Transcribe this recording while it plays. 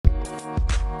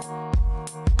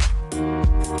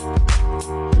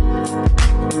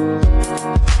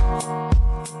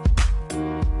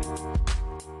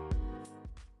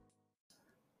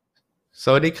ส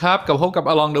วัสดีครับกับพบกับ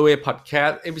Along the Way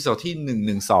Podcast เอพิโซดที่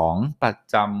112ประ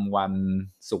จำวัน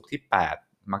ศุกร์ที่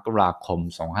8มกราคม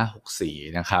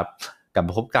2564นะครับกลับม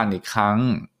าพบกันอีกครั้ง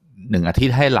1อาทิต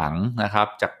ย์ให้หลังนะครับ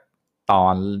จากตอ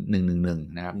น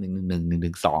111นะครับ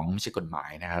111 112ไม่ใช่กฎหมาย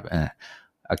นะครับ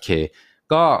โอเค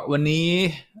ก็วันนี้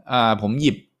ผมห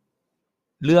ยิบ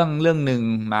เรื่องนึง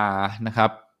มานะครั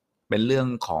บเป็นเรื่อง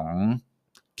ของ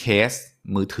เคส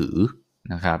มือถือ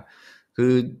นะครับ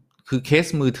คือเคส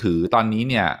มือถือตอนนี้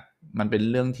เนี่ยมันเป็น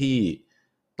เรื่องที่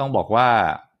ต้องบอกว่า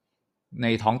ใน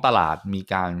ท้องตลาดมี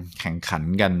การแข่งขัน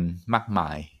กันมากมา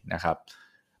ยนะครับ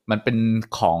มันเป็น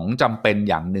ของจำเป็น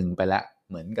อย่างหนึ่งไปแล้ว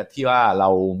เหมือนกับที่ว่าเรา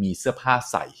มีเสื้อผ้า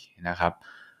ใส่นะครับ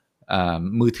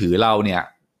มือถือเราเนี่ย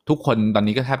ทุกคนตอน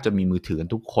นี้ก็แทบจะมีมือถือกัน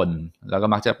ทุกคนแล้วก็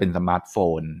มักจะเป็นสมาร์ทโฟ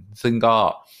นซึ่งก็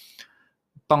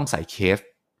ต้องใส่เคส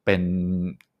เป็น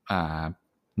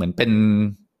เหมือนเป็น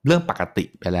เรื่องปกติ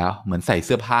ไปแล้วเหมือนใส่เ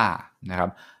สื้อผ้านะครับ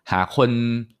หาคน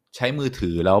ใช้มือถื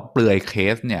อแล้วเปลือยเค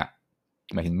สเนี่ย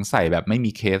หมายถึงใส่แบบไม่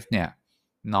มีเคสเนี่ย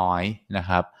น้อยนะ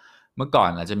ครับเมื่อก่อน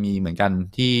อาจจะมีเหมือนกัน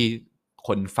ที่ค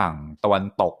นฝั่งตะวัน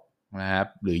ตกนะครับ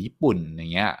หรือญี่ปุ่นอย่า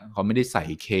งเงี้ยเขาไม่ได้ใส่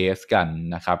เคสกัน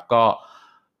นะครับก็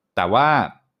แต่ว่า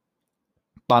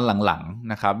ตอนหลัง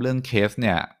ๆนะครับเรื่องเคสเ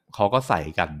นี่ยเขาก็ใส่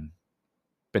กัน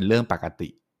เป็นเรื่องปกติ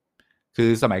คือ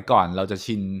สมัยก่อนเราจะ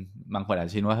ชินบางคนอาจ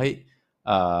จะชินว่าเฮ้ย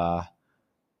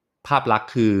ภาพลักษณ์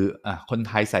คือคนไ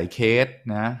ทยใส่เคส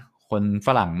นะคนฝ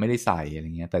รั่งไม่ได้ใส่อะไร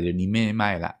เงี้ยแต่เดี๋ยวนี้ไ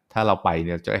ม่ละถ้าเราไปเ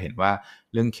นี่ยจะเห็นว่า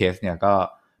เรื่องเคสเนี่ยก็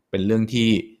เป็นเรื่องที่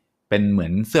เป็นเหมือ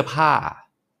นเสื้อผ้า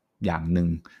อย่างหนึ่ง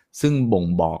ซึ่งบ่ง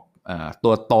บอก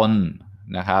ตัวตน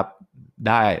นะครับไ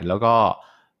ด้แล้วก็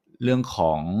เรื่องข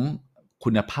องคุ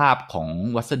ณภาพของ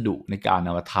วัสดุในการเอ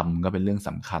ามาทำก็เป็นเรื่องส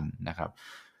ำคัญนะครับ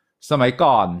สมัย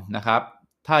ก่อนนะครับ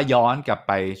ถ้าย้อนกลับไ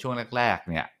ปช่วงแรกๆ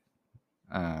เนี่ย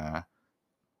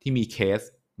ที่มีเคส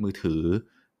มือถือ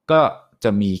ก็จ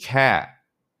ะมีแค่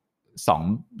ส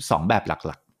องแบบห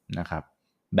ลักๆนะครับ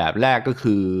แบบแรกก็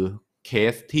คือเค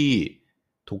สที่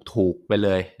ถูกๆไปเล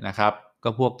ยนะครับก็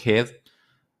พวกเคส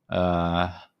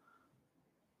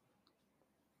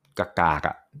กาก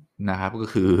ๆนะครับก็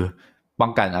คือป้อ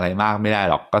งกันอะไรมากไม่ได้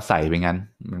หรอกก็ใส่ไปงั้น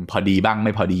พอดีบ้างไ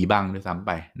ม่พอดีบ้างด้วยซ้ำไ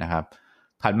ปนะครับ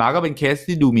ถัดมาก็เป็นเคส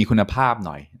ที่ดูมีคุณภาพห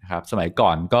น่อยนะครับสมัยก่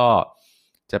อนก็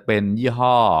จะเป็นยี่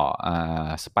ห้อ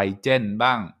สไปเจน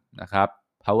บ้างนะครับ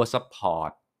power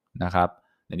support นะครับ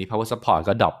เดี๋ยวนี้ power support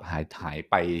ก็ดรอปหาย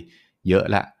ไปเยอะ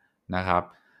แล้วนะครับ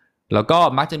แล้วก็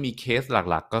มักจะมีเคส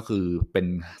หลักๆก็คือเป็น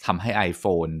ทำให้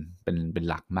iPhone เป็น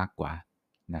หลักมากกว่า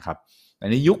นะครับแต่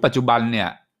ในยุคปัจจุบันเนี่ย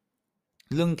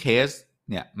เรื่องเคส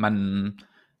เนี่ยมัน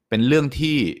เป็นเรื่อง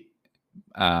ที่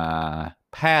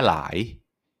แพร่หลาย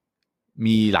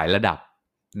มีหลายระดับ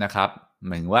นะครับห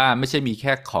มายถึงว่าไม่ใช่มีแ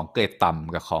ค่ของเกรดต่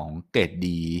ำกับของเกรด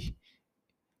ดี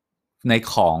ใน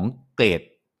ของเก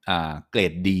ร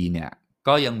ดดีเนี่ย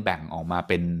ก็ยังแบ่งออกมา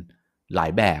เป็นหลา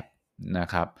ยแบบนะ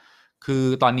ครับคือ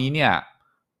ตอนนี้เนี่ย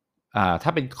ถ้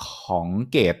าเป็นของ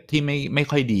เกรดที่ไม่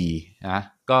ค่อยดีนะ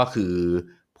ก็คือ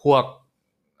พวก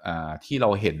ที่เรา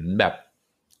เห็นแบบ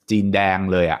จีนแดง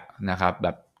เลยอะนะครับแบ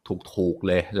บถูก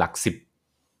เลยหลักสิบ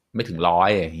ไม่ถึง100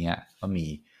อย่างเงี้ยก็มี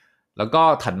แล้วก็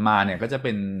ถัดมาเนี่ยก็จะเ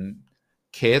ป็น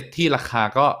เคสที่ราคา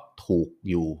ก็ถูก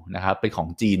อยู่นะครับเป็นของ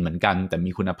จีนเหมือนกันแต่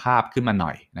มีคุณภาพขึ้นมาหน่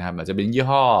อยนะครับอาจจะเป็นยี่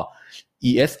ห้อ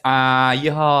ESR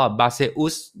ยี่ห้อ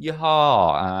Baseus ยี่ห้อ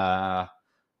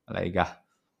อะไรกัน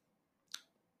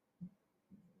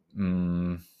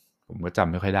ผมก็จ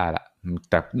ำไม่ค่อยได้ละ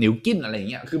แต่นิวกินอะไร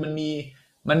เงี้ยคือมัน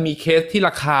มีเคสที่ร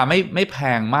าคาไม่แพ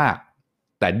งมาก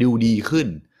แต่ดูดีขึ้น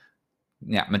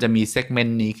เนี่ยมันจะมีเซกเมน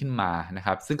ต์นี้ขึ้นมานะค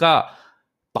รับซึ่งก็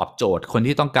ตอบโจทย์คน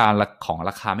ที่ต้องการของ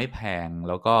ราคาไม่แพง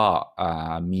แล้วก็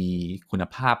มีคุณ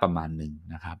ภาพประมาณหนึ่ง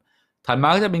นะครับถัดมา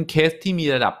ก็จะเป็นเคสที่มี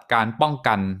ระดับการป้อง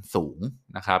กันสูง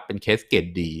นะครับเป็นเคสเกรด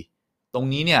ดีตรง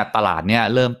นี้เนี่ยตลาดเนี่ย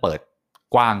เริ่มเปิด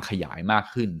กว้างขยายมาก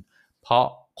ขึ้นเพราะ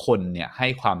คนเนี่ยให้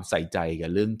ความใส่ใจกับ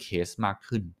เรื่องเคสมาก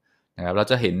ขึ้นนะครับเรา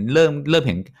จะเห็นเริ่ม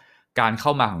เห็นการเข้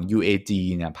ามาของ UAG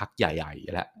เนี่ยพักใหญ่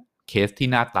ๆแล้วเคสที่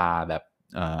หน้าตาแบบ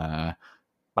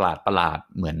ประหลาด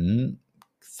เหมือน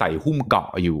ใส่หุ้มเกาะ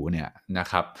อยู่เนี่ยนะ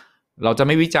ครับเราจะไ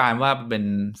ม่วิจารณ์ว่าเป็น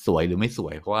สวยหรือไม่สว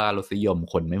ยเพราะว่ารสนิยม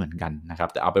คนไม่เหมือนกันนะครับ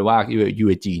แต่เอาไปว่า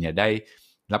UAG เนี่ยได้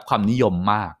รับความนิยม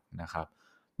มากนะครับ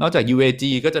นอกจาก UAG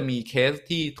ก็จะมีเคส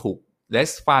ที่ถูก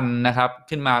less fun นะครับ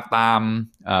ขึ้นมาตาม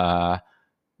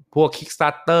พวก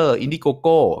Kickstarter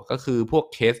Indiegogo ก็คือพวก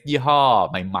เคสยี่ห้อ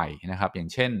ใหม่ๆนะครับอย่าง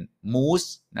เช่น Moose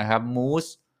นะครับ Moose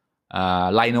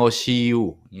Rhino Shield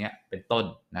เงี้ยเป็นต้น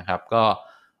นะครับก็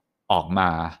ออกมา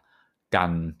กั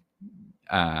น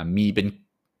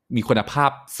มีคุณภา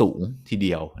พสูงทีเ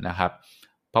ดียวนะครับ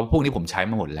เพราะพวกนี้ผมใช้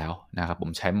มาหมดแล้วนะครับผ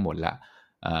มใช้มาหมดแล้ว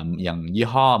อย่างยี่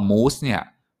ห้อ Moose เนี่ย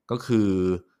ก็คือ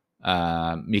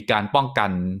มีการป้องกั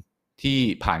นที่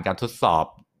ผ่านการทดสอบ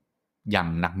อย่าง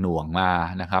หนักหน่วงมา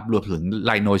นะครับรวมถึง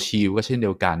Rhino Shield ก็เช่นเดี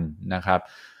ยวกันนะครับ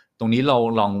ตรงนี้เรา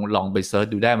ลองไปเซิร์ช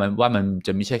ดูได้ว่ามันจ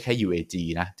ะไม่ใช่แค่ UAG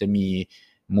นะจะมี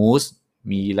Moose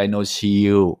มี Rhino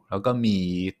Shield แล้วก็มี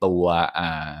ตัว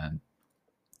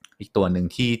อีกตัวหนึ่ง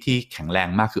ที่แข็งแรง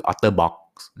มากคือ OtterBox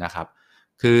นะครับ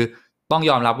คือต้อง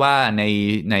ยอมรับว่า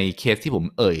ในเคสที่ผม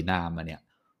เอ่ยนามมาเนี่ย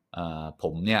ผ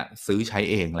มเนี่ยซื้อใช้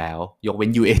เองแล้วยกเว้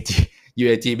น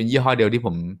UAG เป็นยี่ห้อเดียวที่ผ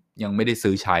มยังไม่ได้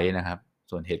ซื้อใช้นะครับ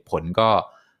ส่วนเหตุผลก็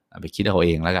ไปคิดเอาเอ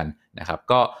งแล้วกันนะครับ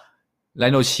ก็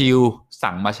Rhino Shield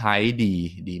สั่งมาใช้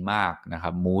ดีมากนะครั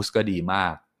บ Moose ก็ดีมา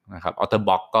กนะครับ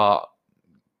OtterBox ก็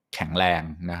แข็งแรง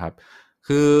นะครับ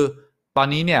คือตอน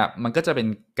นี้เนี่ยมันก็จะเป็น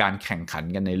การแข่งขัน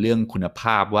กันในเรื่องคุณภ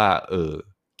าพว่า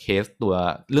เคสตัว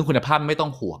เรื่องคุณภาพไม่ต้อ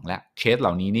งห่วงแล้วเคสเห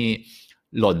ล่านี้นี่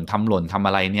หล่นทำอ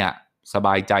ะไรเนี่ยสบ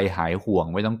ายใจหายห่วง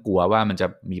ไม่ต้องกลัวว่ามันจะ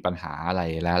มีปัญหาอะไร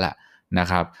แล้วแหละนะ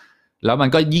ครับแล้วมัน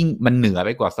ก็ยิ่งมันเหนือไป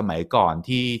กว่าสมัยก่อน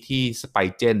ที่สไป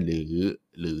เจนห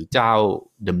รือเจ้า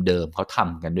เดิมๆเขาท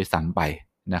ำกันด้วยซ้ำไป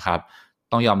นะครับ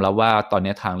ต้องยอมรับว่าตอน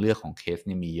นี้ทางเลือกของเคส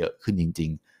นี่มีเยอะขึ้นจริ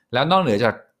งๆแล้วนอกเหนือจ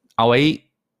ากเอาไว้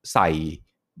ใส่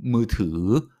มือถือ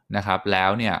นะครับแล้ว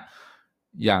เนี่ย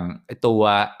อย่างตัว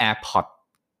AirPods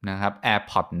นะครับ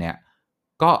AirPods เนี่ย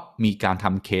ก็มีการท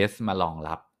ำเคสมารอง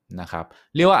รับนะครับ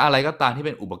เรียกว่าอะไรก็ตามที่เ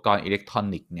ป็นอุปกรณ์อิเล็กทรอ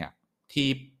นิกส์เนี่ย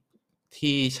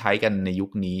ที่ใช้กันในยุ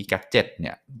คนี้แกดเจ็ตเ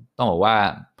นี่ยต้องบอกว่า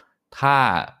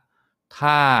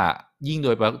ถ้ายิ่งโ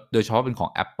ดยเฉพาะเป็นของ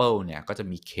Apple เนี่ยก็จะ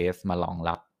มีเคสมารอง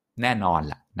รับแน่นอนแ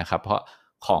หละนะครับเพราะ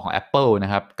ของ Apple น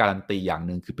ะครับการันตีอย่างห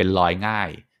นึ่งคือเป็นรอยง่าย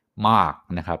มาก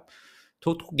นะครับ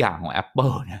ทุกอย่างของ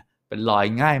Apple เนี่ยเป็นรอย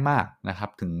ง่ายมากนะครับ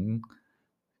ถึง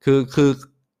คือ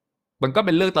มันก็เ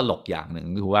ป็นเรื่องตลกอย่างหนึ่ง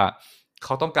คือว่าเข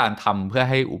าต้องการทำเพื่อ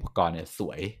ให้อุปกรณ์เนี่ยส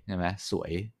วยใช่ไหมสว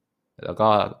ยแล้วก็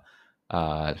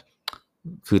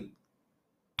คือ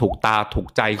ถูกตาถูก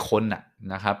ใจคน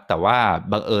นะครับแต่ว่า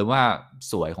บังเอิญว่า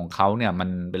สวยของเขาเนี่ยมัน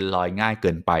เป็นรอยง่ายเ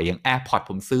กินไปอย่าง AirPods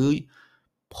ผม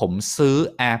ซื้อ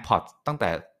AirPods ตั้งแต่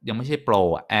ยังไม่ใช่ Pro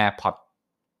AirPods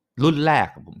รุ่นแรก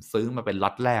ผมซื้อมาเป็นล็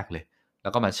อตแรกเลยแล้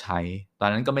วก็มาใช้ตอน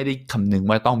นั้นก็ไม่ได้คำนึง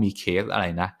ว่าต้องมีเคสอะไร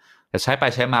นะแต่ใช้ไป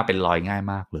ใช้มาเป็นรอยง่าย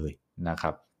มากเลยนะค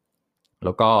รับแ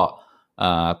ล้วก็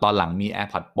ตอนหลังมี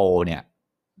AirPods Pro เนี่ย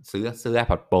ซื้อ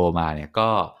AirPods Pro มาเนี่ยก็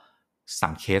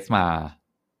สั่งเคสมา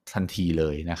ทันทีเล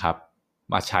ยนะครับ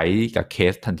มาใช้กับเค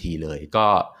สทันทีเลยก็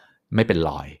ไม่เป็น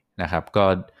รอยนะครับก็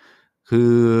คื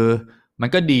อมัน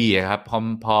ก็ดีครับ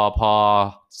พอ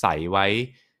ใส่ไว้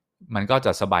มันก็จ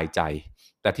ะสบายใจ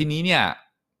แต่ทีนี้เนี่ย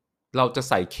เราจะ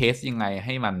ใส่เคสยังไงใ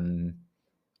ห้มัน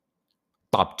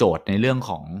ตอบโจทย์ในเรื่อง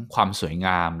ของความสวยง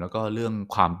ามแล้วก็เรื่อง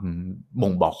ความบ่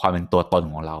งบอกความเป็นตัวตน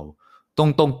ของเราต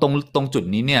รงจุด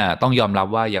นี้เนี่ยต้องยอมรับ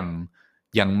ว่า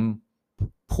ยัง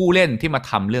ผู้เล่นที่มา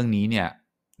ทำเรื่องนี้เนี่ย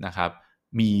นะครับ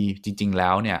มีจริงๆแล้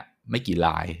วเนี่ยไม่กี่ร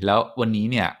ายแล้ววันนี้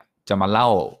เนี่ยจะมาเล่า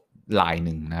รายห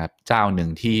นึ่งนะครับเจ้าหนึ่ง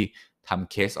ที่ท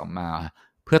ำเคสออกมา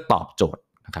เพื่อตอบโจทย์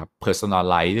นะครับ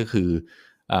personalize ก็คือ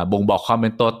บ่งบอกความเป็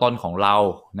นตัวตนของเรา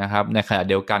นะครับในขณะ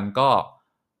เดียวกันก็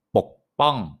ปกป้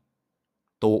อง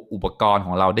ตัวอุปกรณ์ข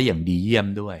องเราได้อย่างดีเยี่ยม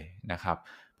ด้วยนะครับ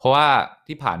เพราะว่า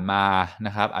ที่ผ่านมาน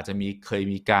ะครับอาจจะเคย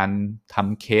มีการท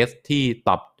ำเคสที่ต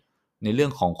อบในเรื่อ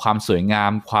งของความสวยงา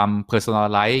มความ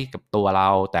personalize กับตัวเรา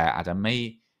แต่อาจจะไ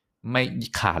ม่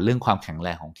ขาดเรื่องความแข็งแร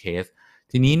งของเคส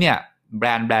ทีนี้เนี่ยแบร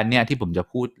นด์เนี่ยที่ผมจะ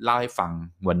พูดเล่าให้ฟัง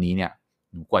วันนี้เนี่ย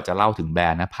กว่าจะเล่าถึงแบร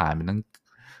นด์นะผ่านไปตั้ง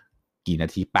กี่นา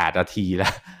ที8นาทีแล้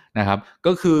วนะครับ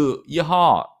ก็คือยี่ห้อ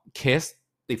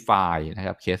Casetify นะค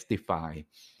รับ Casetify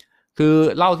คือ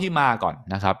เล่าที่มาก่อน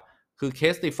นะครับคือ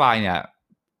Casetify เนี่ย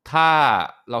ถ้า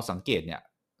เราสังเกตเนี่ย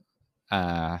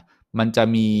มันจะ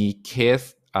มีเคส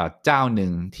เจ้าหนึ่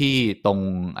งที่ตรง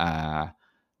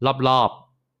รอบ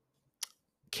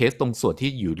เคสตรงส่วน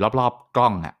ที่อยู่รอบๆกล้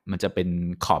องมันจะเป็น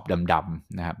ขอบดำ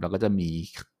ๆนะครับแล้วก็จะมี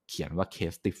เขียนว่า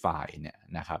Casetify เนี่ย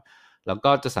นะครับแล้ว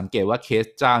ก็จะสังเกตว่าเคส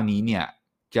เจ้านี้เนี่ย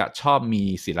จะชอบมี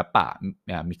ศิลปะ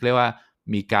มีเรียกว่า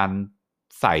มีการ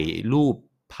ใส่รูป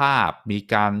ภาพมี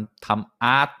การทำอ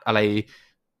าร์ตอะไร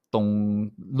ตรง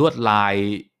ลวดลาย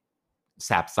แส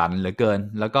บสันเหลือเกิน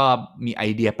แล้วก็มีไอ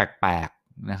เดียแปลก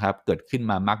ๆนะครับเกิดขึ้น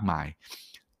มามากมาย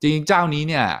จริงๆเจ้านี้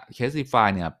เนี่ย Casetify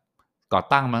เนี่ยก่อ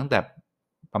ตั้งมาตั้งแต่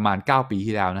ประมาณ9ปี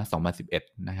ที่แล้วนะ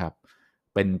2011นะครับ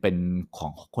เป็นขอ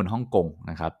งคนฮ่องกง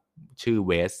นะครับชื่อเ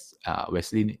ว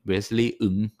สลีย์อึ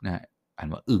งนะอ่าน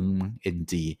ว่าอึง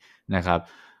NG นะครับ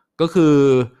ก็คือ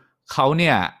เขาเ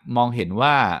นี่ยมองเห็นว่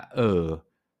า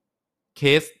เค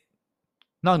ส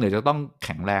นอกเหนือจะต้องแ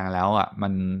ข็งแรงแล้วมั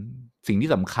นสิ่งที่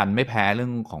สำคัญไม่แพ้เรื่อ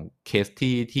งของเคส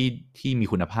ที่มี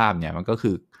คุณภาพเนี่ยมันก็คื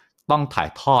อต้องถ่าย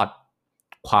ทอด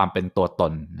ความเป็นตัวต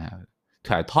นนะ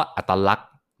ถ่ายทอดอัตลักษณ์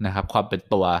นะครับความเป็น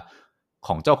ตัวข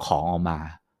องเจ้าของออกมา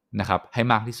นะครับให้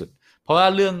มากที่สุดเพราะว่า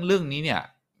เรื่องนี้เนี่ย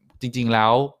จริงๆแล้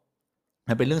ว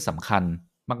มันเป็นเรื่องสำคัญ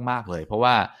มากๆเลยเพราะ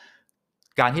ว่า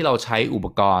การที่เราใช้อุป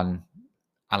กรณ์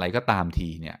อะไรก็ตามที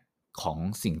เนี่ยของ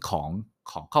สิ่งของ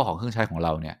เข้าของเครื่องใช้ของเร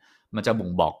าเนี่ยมันจะบ่ง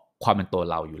บอกความเป็นตัว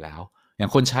เราอยู่แล้วอย่า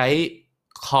งคนใช้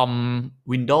คอม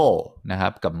Windows นะครั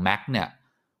บกับ Mac เนี่ย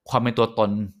ความเป็นตัวตน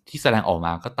ที่แสดงออกม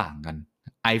าก็ต่างกัน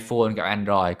iPhone กับ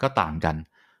Android ก็ต่างกัน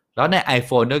แล้วใน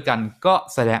iPhone ด้วยกันก็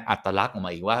แสดงอัตลักษณ์ออกม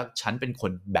าอีกว่าฉันเป็นค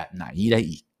นแบบไหนได้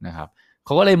อีกนะครับเข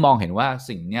าก็เลยมองเห็นว่า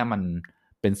สิ่งนี้มัน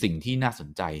เป็นสิ่งที่น่าสน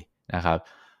ใจนะครับ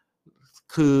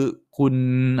คือคุณ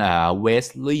เวส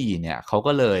ลีย์เนี่ยเขา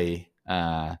ก็เลย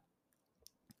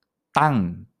ตั้ง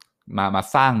มา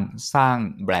สร้าง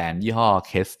แบรนด์ยี่ห้อ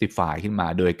Casetify ขึ้นมา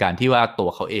โดยการที่ว่าตัว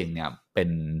เขาเองเนี่ยเ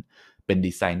ป็น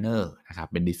ดีไซเนอร์นะครับ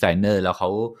เป็นดีไซเนอร์แล้วเข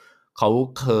า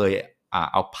เคย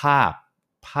เอาภาพ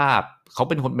เขา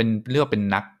เป็นคนเป็นเรียกว่าเ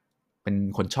ป็น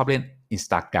คนชอบเล่น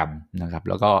Instagram นะครับ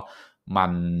แล้วก็มั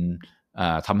น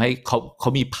ทำให้เขา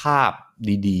มีภาพ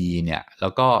ดีๆเนี่ยแล้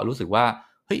วก็รู้สึกว่า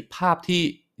เฮ้ยภาพที่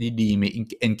ดีๆมี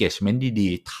engagement ดี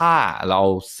ๆถ้าเรา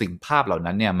สิ่งภาพเหล่า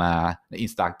นั้นเนี่ยมาใน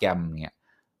Instagram เนี่ย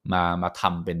มาท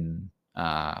ำเป็น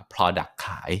product ข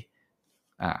าย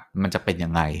มันจะเป็นยั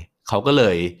งไงเขาก็เล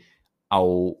ยเอา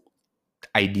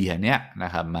ไอเดียเนี้ยน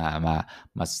ะครับ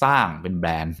มาสร้างเป็นแบร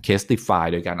นด์ Casetify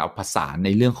โดยการเอาผสานใน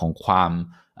เรื่องของ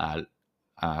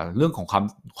เรื่องของ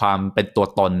ความเป็นตัว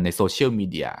ตนในโซเชียลมี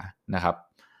เดียนะครับ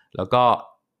แล้วก็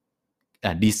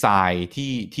ดีไซน์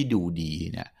ที่ดูดี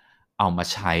เนี่ยเอามา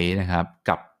ใช้นะครับ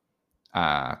กับ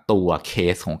ตัวเค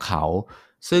สของเขา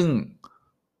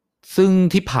ซึ่ง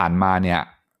ที่ผ่านมาเนี่ย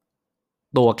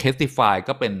ตัว Casetify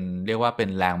ก็เป็นเรียกว่าเป็น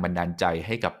แรงบันดาลใจใ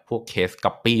ห้กับพวก Case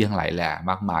Copy ทั้งหลายแหละ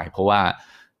มากมายเพราะว่า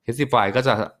Casetify ก็จ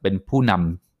ะเป็นผู้น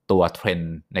ำตัวเทรน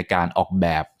ด์ในการออกแบ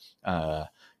บ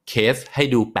เคสให้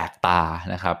ดูแปลกตา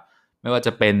นะครับไม่ว่าจ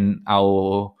ะเป็นเอา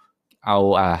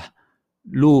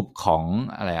รูปของ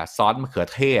อะไรซอสมะเขือ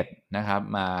เทศนะครับ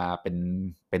มาเ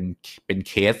ป็น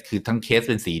เคสคือทั้งเคส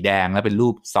เป็นสีแดงแล้วเป็นรู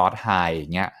ปซอสไฮอย่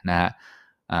างเงี้ยนะฮะ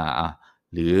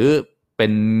หรือเป็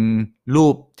นรู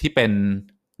ปที่เป็น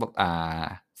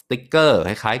สติ๊กเกอร์ค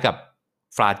ล้ายๆกับ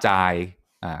ฟราจาย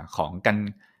ของกัน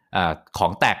ขอ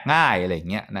งแตกง่ายอะไรอย่าง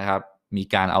เงี้ยนะครับมี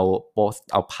การเอาโปส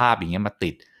เอาภาพอย่างเงี้ยมา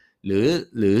ติดห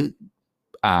รือ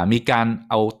มีการ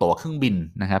เอาตั๋วเครื่องบิน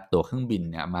นะครับตั๋วเครื่องบิน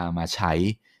เนี่ยมาใช้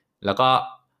แล้วก็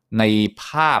ในภ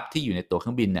าพที่อยู่ในตั๋วเค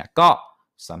รื่องบินเนี่ยก็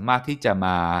สามารถที่จะม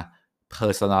า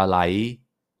personalize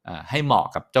ให้เหมาะ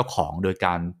กับเจ้าของโดยก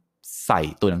ารใส่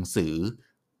ตัวหนังสือ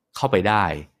เข้าไปได้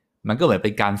มันก็เหมือนเ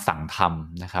ป็นการสั่งท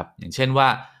ำนะครับอย่างเช่นว่า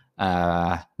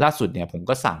ล่าสุดเนี่ยผม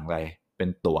ก็สั่งอะไรเป็น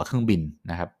ตั๋วเครื่องบิน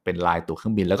นะครับเป็นลายตั๋วเครื่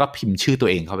องบินแล้วก็พิมพ์ชื่อตัว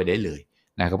เองเข้าไปได้เลย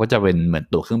นะครับก็จะเป็นเหมือน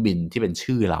ตั๋วเครื่องบินที่เป็น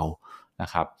ชื่อเรานะ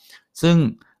ครับซึ่ง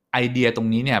ไอเดียตรง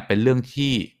นี้เนี่ยเป็นเรื่อง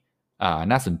ที่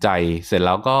น่าสนใจเสร็จแ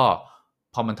ล้วก็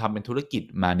พอมันทำเป็นธุรกิจ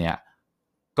มาเนี่ย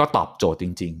ก็ตอบโจทย์จ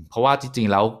ริงๆเพราะว่าจริง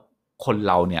ๆแล้วคน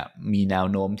เราเนี่ยมีแนว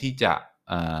โน้มที่จะ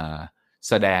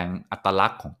แสดงอัตลั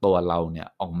กษณ์ของตัวเราเนี่ย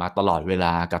ออกมาตลอดเวล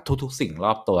ากับทุกๆสิ่งร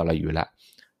อบตัวเราอยู่แล้ว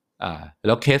แ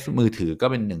ล้วเคสมือถือก็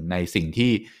เป็นหนึ่งในสิ่ง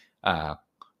ที่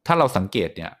ถ้าเราสังเกต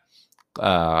เนี่ย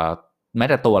แม้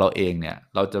แต่ตัวเราเองเนี่ย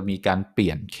เราจะมีการเป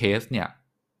ลี่ยนเคสเนี่ย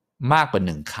มากกว่า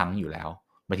1ครั้งอยู่แล้ว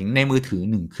หมายถึงในมือถือ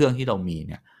1เครื่องที่เรามี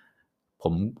เนี่ยผ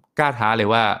มกล้าท้าเลย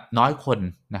ว่าน้อยคน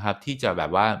นะครับที่จะแบ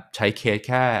บว่าใช้เคสแ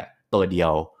ค่ตัวเดีย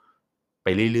วไป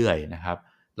เรื่อยๆนะครับ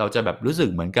เราจะแบบรู้สึก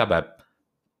เหมือนกับแบบ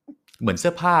เหมือนเสื้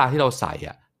อผ้าที่เราใส่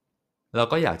อ่ะเรา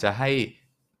ก็อยากจะให้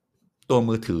ตัว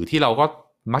มือถือที่เราก็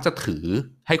มักจะถือ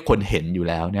ให้คนเห็นอยู่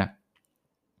แล้วเนี่ย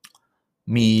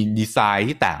มีดีไซน์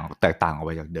ที่แตกต่างออกไ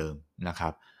ปจากเดิมนะครั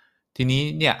บทีนี้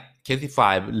เนี่ย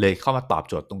Casetify เลยเข้ามาตอบ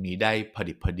โจทย์ตรงนี้ได้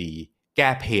พอดีแก้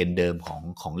เพนเดิม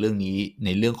ของเรื่องนี้ใน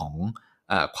เรื่องของ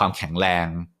ความแข็งแรง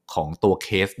ของตัวเค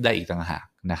สได้อีกต่างหาก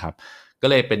นะครับก็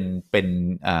เลยเป็น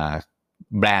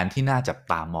แบรนด์ที่น่าจับ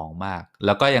ตามองมากแ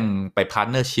ล้วก็ยังไปพาร์ท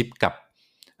เนอร์ชิพกับ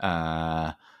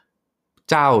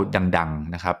เจ้าดัง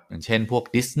ๆนะครับอย่างเช่นพวก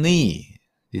Disney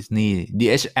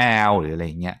DHL หรืออะไร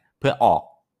เงี้ยเพื่อออก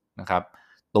นะครับ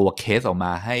ตัวเคสออกม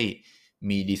าให้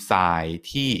มีดีไซน์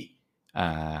ที่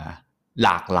หล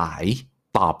ากหลาย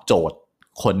ตอบโจทย์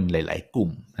คนหลายๆกลุ่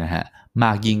มนะฮะม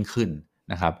ากยิ่งขึ้น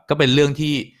นะครับก็เป็นเรื่อง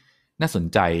ที่น่าสน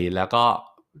ใจแล้วก็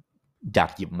อยาก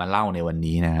หยิบมาเล่าในวัน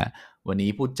นี้นะฮะวันนี้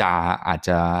พูดจาอาจจ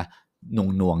ะห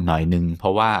น่วงๆหน่อยนึงเพร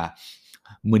าะว่า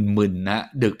มึนๆนะ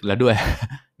ดึกแล้วด้วย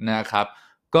นะครับ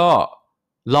ก็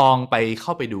ลองไปเข้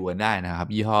าไปดูกันได้นะครับ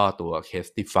ยี่ห้อตัว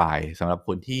Casetify สำหรับค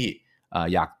นที่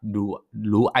อยาก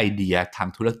รู้ไอเดียทาง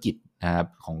ธุรกิจนะครับ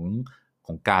ข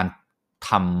องการ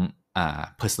ท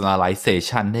ำ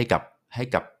personalization ให้กับ ให้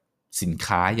กับสิน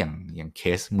ค้าอย่างเค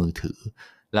สมือถือ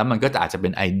แล้วมันก็อาจจะเป็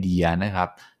นไอเดียนะครับ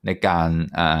ในการ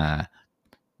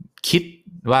คิด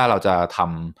ว่าเราจะท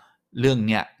ำเรื่อง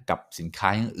เนี้ยกับสินค้า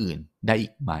อย่างอื่นได้อี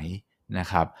กไหมนะ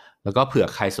ครับแล้วก็เผื่อ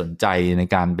ใครสนใจใน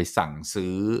การไปสั่ง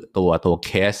ซื้อตัวเ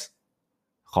คส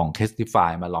ของ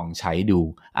Casetify มาลองใช้ดู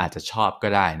อาจจะชอบก็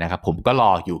ได้นะครับผมก็ร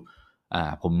ออยู่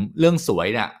ผมเรื่องสวย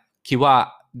เนี่ยคิดว่า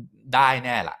ได้แ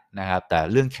น่ละนะครับแต่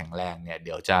เรื่องแข็งแรงเนี่ยเ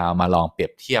ดี๋ยวจะมาลองเปรีย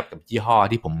บเทียบกับยี่ห้อ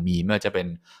ที่ผมมีไม่ว่าจะเป็น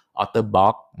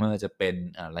OtterBox ไม่ว่าจะเป็น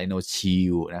Rhino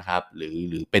Shield นะครับหรื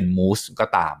อเป็น Mousse ก็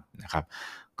ตามนะครับ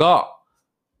ก็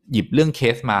หยิบเรื่องเค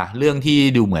สมาเรื่องที่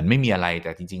ดูเหมือนไม่มีอะไรแ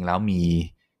ต่จริงๆแล้ว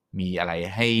มีอะไร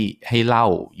ให้เล่า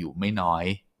อยู่ไม่น้อย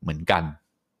เหมือนกัน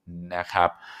นะครับ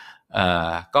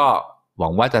ก็หวั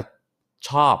งว่าจะ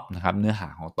ชอบนะครับเนื้อหา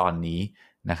ของตอนนี้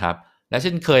นะครับและเ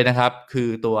ช่นเคยนะครับคือ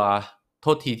ตัวโท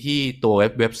ษทีที่ตัว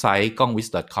เว็บไซต์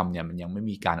gongwis.com เนี่ยมันยังไม่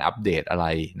มีการอัปเดตอะไร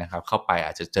นะครับเข้าไปอ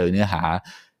าจจะเจอเนื้อหา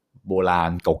โบรา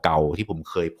ณเก่าๆที่ผม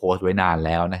เคยโพสต์ไว้นานแ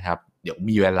ล้วนะครับเดี๋ยว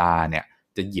มีเวลาเนี่ย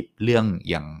จะหยิบเรื่อง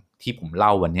อย่างที่ผมเล่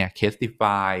าวันนี้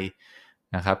Casetify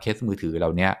นะครับเคสมือถือเรา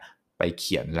เนี้ยไปเ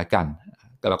ขียนแล้วกัน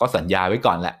แต่เราก็สัญญาไว้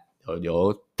ก่อนแหละเดี๋ยว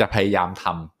จะพยายาม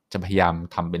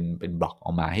ทำเป็นบล็อกอ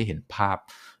อกมาให้เห็นภาพ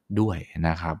ด้วยน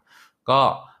ะครับก็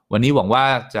วันนี้หวังว่า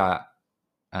จะ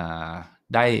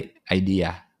ได้ไอเดีย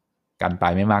กันไป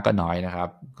ไม่มากก็น้อยนะครับ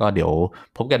ก็เดี๋ยว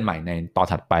พบกันใหม่ในตอน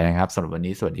ถัดไปนะครับสำหรับวัน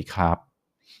นี้สวัสดีครับ